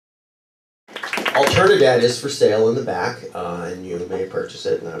Alternadad is for sale in the back, and you may purchase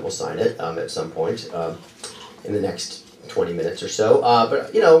it, and I will sign it at some point in the next 20 minutes or so.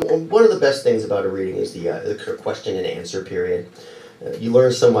 But, you know, one of the best things about a reading is the question and answer period. You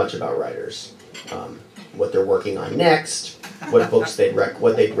learn so much about writers, what they're working on next, what books they'd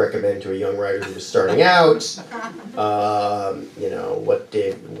recommend to a young writer who was starting out, you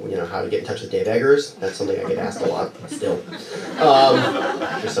know, how to get in touch with Dave Eggers. That's something I get asked a lot still,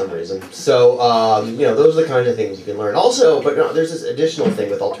 for some reason. So, you know, those are the kinds of things you can learn. Also, but no, there's this additional thing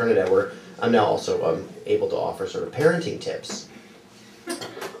with Alternadad where I'm now also able to offer sort of parenting tips.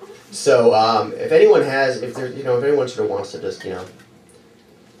 So, if anyone has, if anyone sort of wants to just, you know,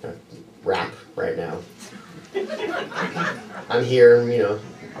 rap right now, I'm here. You know,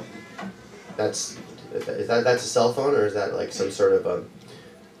 that's a cell phone, or is that like some sort of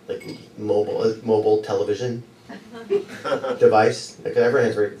like mobile television device? Like everyone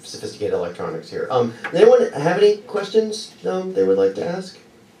has very sophisticated electronics here. Does anyone have any questions they would like to ask?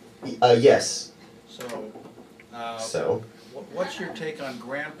 Yes. So, what's your take on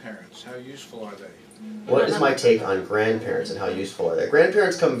grandparents? How useful are they? What is my take on grandparents and how useful are they?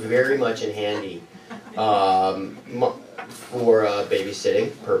 Grandparents come very much in handy for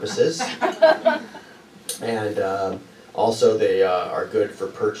babysitting purposes, and also they are good for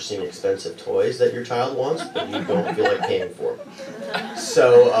purchasing expensive toys that your child wants but you don't feel like paying for.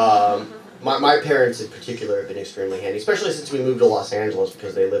 So my parents in particular have been extremely handy, especially since we moved to Los Angeles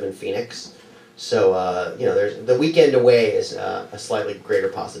because they live in Phoenix. So you know, there's the weekend away is a slightly greater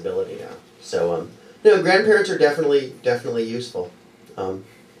possibility now. So you know, grandparents are definitely useful.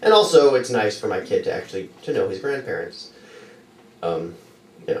 And also, it's nice for my kid to know his grandparents. You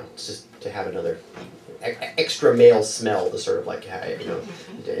know, it's just to have another extra male smell to sort of like, you know,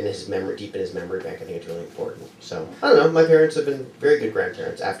 in his memory, deep in his memory bank. I think it's really important. So I don't know. My parents have been very good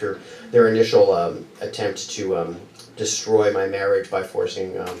grandparents after their initial attempt to destroy my marriage by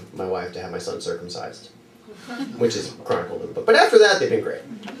forcing my wife to have my son circumcised, which is chronicled in the book. But after that, they've been great.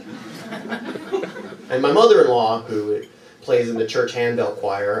 And my mother-in-law, who plays in the church handbell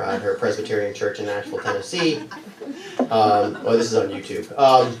choir at her Presbyterian church in Nashville, Tennessee. Oh, this is on YouTube.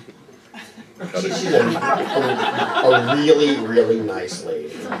 She's a really nice lady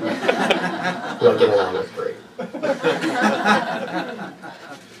who I get along with great.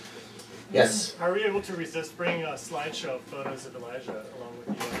 Yes? How are you able to resist bringing a slideshow of photos of Elijah along with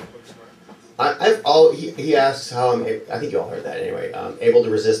you at the bookstore? He asks how I'm, I think you all heard that anyway, able to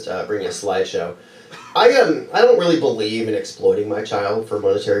resist bringing a slideshow. I don't really believe in exploiting my child for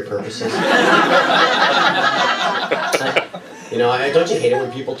monetary purposes. You know, don't you hate it when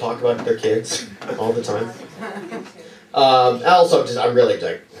people talk about their kids all the time? Also, I'm really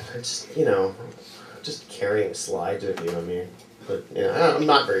like, you know, just carrying slides with you. I mean, but you know, I'm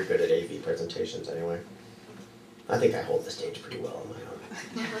not very good at AV presentations anyway. I think I hold the stage pretty well on my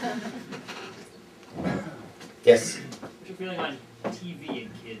own. Yes. What's your feeling on TV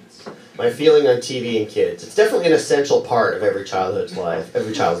and kids? My feeling on TV and kids. It's definitely an essential part of every child's life. I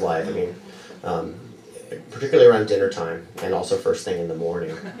mean, particularly around dinner time and also first thing in the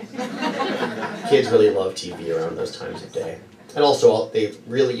morning. Kids really love TV around those times of day. And also, they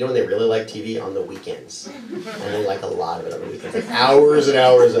really like TV on the weekends. And they like a lot of it on the weekends. Like hours and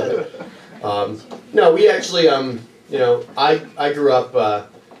hours of it. No, we actually, you know, I grew up,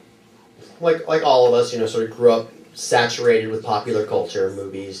 like all of us, you know, sort of grew up saturated with popular culture,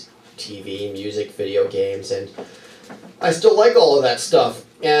 movies, TV, music, video games, and I still like all of that stuff,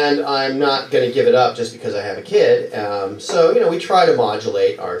 and I'm not going to give it up just because I have a kid. So, you know, we try to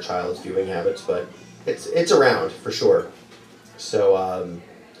modulate our child's viewing habits, but it's around, for sure. So,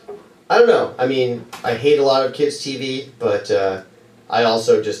 I don't know. I mean, I hate a lot of kids' TV, but I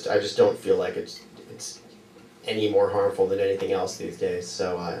just don't feel like it's any more harmful than anything else these days.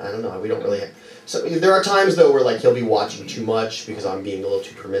 So I don't know. We don't really. So there are times though where like he'll be watching too much because I'm being a little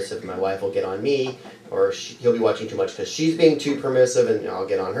too permissive, and my wife will get on me, or he'll be watching too much because she's being too permissive, and I'll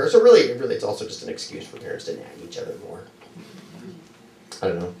get on her. So really, it's also just an excuse for parents to nag each other more. I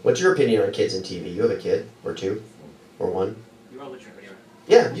don't know. What's your opinion on kids and TV? You have a kid, or two, or one? You're all the trick.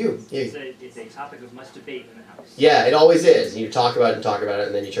 Yeah, you. Yeah. It's a topic of much debate in the house. Yeah, it always is. You talk about it,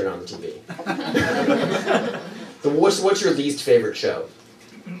 and then you turn on the TV. So what's your least favorite show?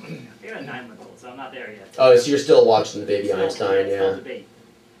 I got a 9-month-old, so I'm not there yet. Oh, so you're still watching the Baby Einstein, yeah. Still debate.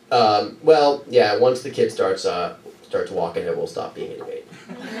 Well, yeah. Once the kid starts walking, it will stop being a debate.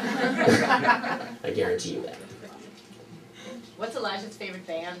 I guarantee you that. What's Elijah's favorite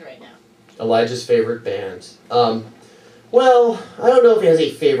band right now? Elijah's favorite band. Well, I don't know if he has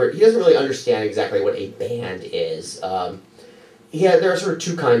a favorite. He doesn't really understand exactly what a band is. There are sort of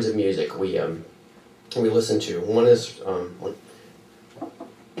two kinds of music we we listen to. One is like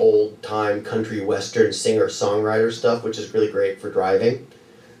old-time country western singer-songwriter stuff, which is really great for driving.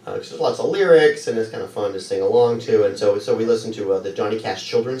 There's lots of lyrics, and it's kind of fun to sing along to. And so we listened to the Johnny Cash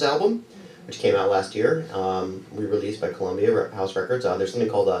Children's album, which came out last year, re-released by Columbia House Records. There's something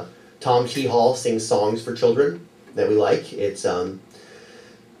called Tom T. Hall Sings Songs for Children that we like. It's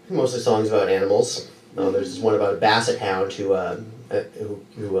mostly songs about animals. There's this one about a basset hound who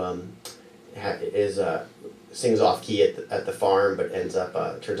sings off key at the farm, but ends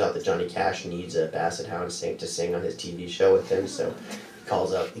up turns out that Johnny Cash needs a basset hound to sing on his TV show with him. So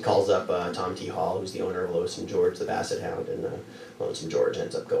he calls up Tom T. Hall, who's the owner of Lonesome George, the basset hound, and Lonesome George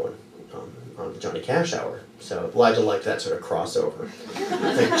ends up going on the Johnny Cash Hour. So Elijah liked that sort of crossover.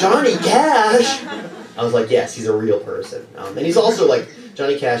 It's like, Johnny Cash? I was like, yes, he's a real person. And he's also like,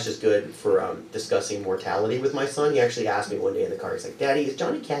 Johnny Cash is good for discussing mortality with my son. He actually asked me one day in the car, he's like, Daddy, is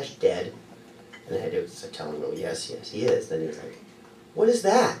Johnny Cash dead? And I had to tell him, well, yes, he is. Then he was like, what is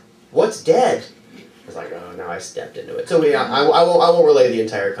that? What's dead? I was like, oh, now I stepped into it. So I won't relay the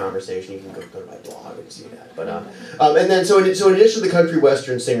entire conversation. You can go to my blog and see that. But and then so in addition to the country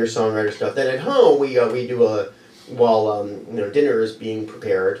western singer songwriter stuff, then at home we do while dinner is being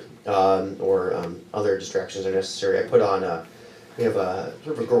prepared or other distractions are necessary. I put on we have a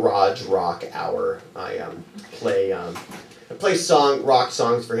sort of a garage rock hour. I play rock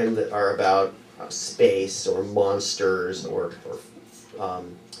songs for him that are about space or monsters or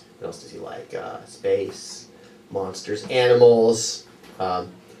what else does he like? Space, monsters, animals.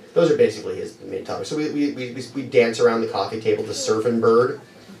 Those are basically his main topics. So we dance around the coffee table to Surfin' Bird.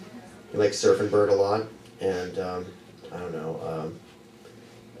 He likes Surfin' Bird a lot, and I don't know.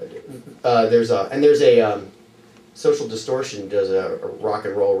 There's a Social Distortion does a rock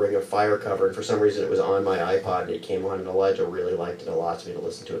and roll Ring of Fire cover, and for some reason it was on my iPod and it came on, and Elijah really liked it a lot, so we had to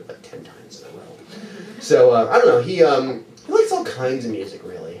listen to it like 10 times in a row. So I don't know. He likes all kinds of music,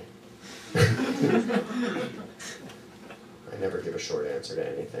 really. I never give a short answer to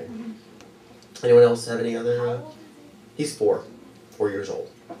anything. Anyone else have any other? He's 4 years old.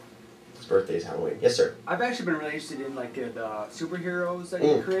 His birthday's Halloween. Yes, sir. I've actually been really interested in like the superheroes that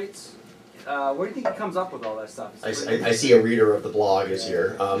he creates. Where do you think he comes up with all that stuff? I see a reader of the blog is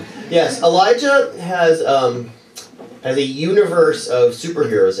here. Yes, Elijah has a universe of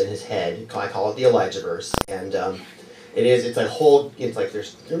superheroes in his head. I call it the Elijahverse, and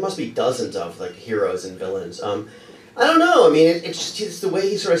there must be dozens of like heroes and villains. I don't know. I mean, it's the way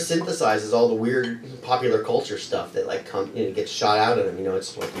he sort of synthesizes all the weird popular culture stuff that like gets shot out at him.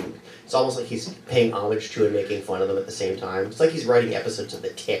 It's like it's almost like he's paying homage to and making fun of them at the same time. It's like he's writing episodes of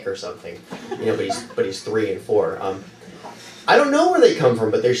The Tick or something. But he's 3 and 4. I don't know where they come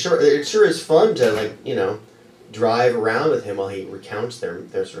from, but it sure is fun to drive around with him while he recounts their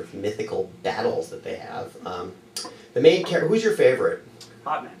sort of mythical battles that they have. The main character. Who's your favorite?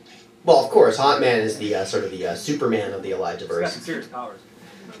 Hot Man. Well, of course, Hot Man is the sort of the Superman of the Elijahverse. He's got some serious powers.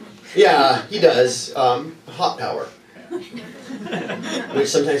 Yeah, he does. Hot power. Which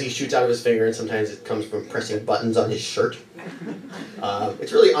sometimes he shoots out of his finger and sometimes it comes from pressing buttons on his shirt.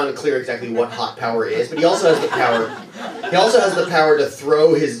 It's really unclear exactly what hot power is, but he also has the power. He also has the power to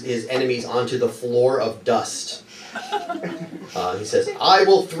throw his enemies onto the floor of dust. He says, "I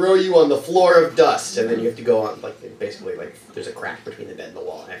will throw you on the floor of dust," and then you have to go on basically there's a crack between the bed and the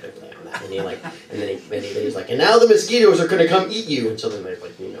wall. I have to play on that, and then he's like, "And now the mosquitoes are going to come eat you," and so then they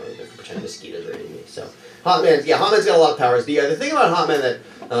pretend mosquitoes are eating me. So Hot Man's got a lot of powers. The thing about Hot Man that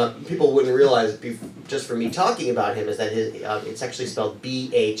people wouldn't realize just from me talking about him is that it's actually spelled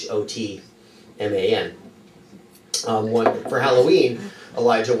Bhotman. For Halloween,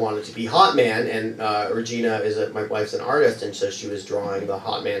 Elijah wanted to be Hot Man, and Regina my wife's an artist, and so she was drawing the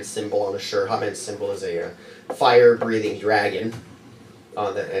Hot Man symbol on a shirt. Hot Man's symbol is a fire-breathing dragon,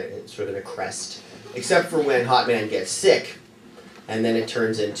 it's sort of in a crest. Except for when Hot Man gets sick, and then he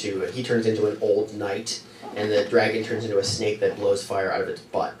turns into an old knight, and the dragon turns into a snake that blows fire out of its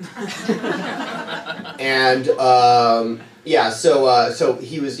butt. And so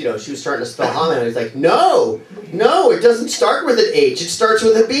he was, she was starting to spell Hot Man, and he's like, no, it doesn't start with an H, it starts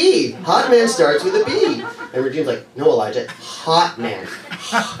with a B. Hot Man starts with a B. And Regina's like, no, Elijah, Hot Man.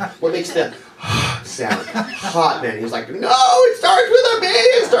 What makes the sound? Hot Man. He was like, no, it starts with a B,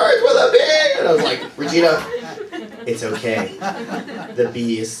 And I was like, Regina, it's okay. The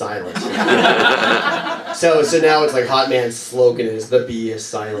B is silent. So now it's like Hot Man's slogan is the B is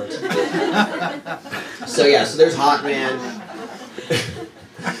silent. So there's Hot Man.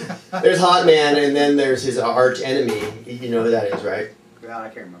 There's Hot Man, and then there's his arch enemy. You know who that is, right? Yeah, I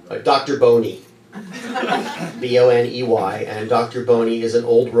can't remember. Dr. Boney. Boney. And Dr. Boney is an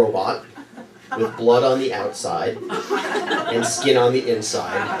old robot with blood on the outside and skin on the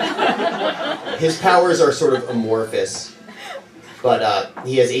inside. His powers are sort of amorphous, but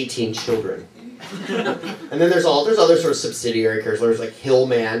he has 18 children. And then there's other sort of subsidiary characters. There's like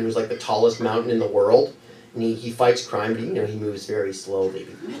Hillman, who's like the tallest mountain in the world, and he fights crime, but he moves very slowly.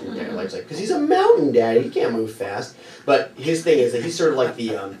 Because he's a mountain daddy, he can't move fast. But his thing is that he's sort of like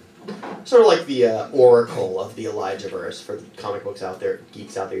the oracle of the Elijahverse for the comic books out there,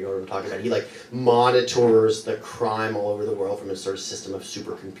 geeks out there. You know what I'm talking about. He like monitors the crime all over the world from his sort of system of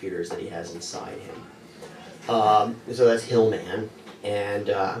supercomputers that he has inside him. So that's Hillman, and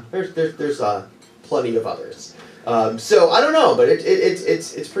there's plenty of others. So I don't know, but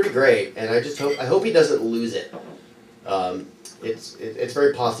it's pretty great, and I hope he doesn't lose it. It's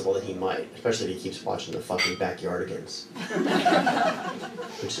very possible that he might, especially if he keeps watching the fucking Backyardigans,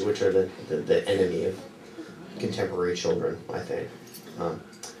 which are the enemy of contemporary children, I think. I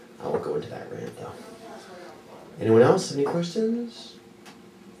won't go into that rant though. Anyone else? Any questions?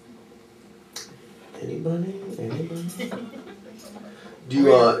 Anybody?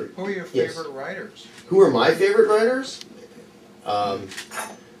 Who are your favorite yes. writers? Who are my favorite writers?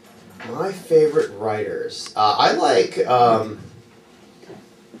 My favorite writers. I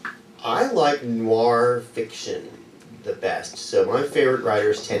like noir fiction the best. So my favorite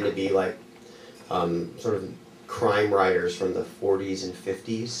writers tend to be like sort of crime writers from the 40s and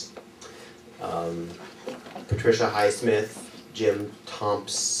 50s. Patricia Highsmith, Jim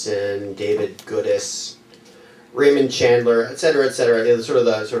Thompson, David Goodis, Raymond Chandler, etc., etc.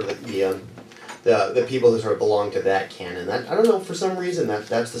 The people who sort of belong to that canon. That I don't know, for some reason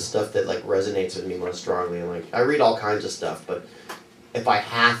that's the stuff that like resonates with me most strongly. Like I read all kinds of stuff, but if I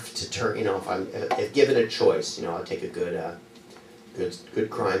have to turn, if given a choice, I'll take a good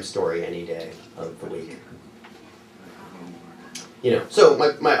crime story any day of the week. So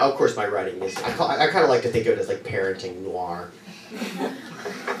my of course my writing is I kind of like to think of it as like parenting noir.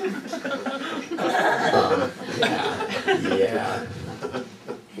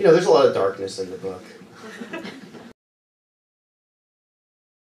 Yeah. There's a lot of darkness in the book.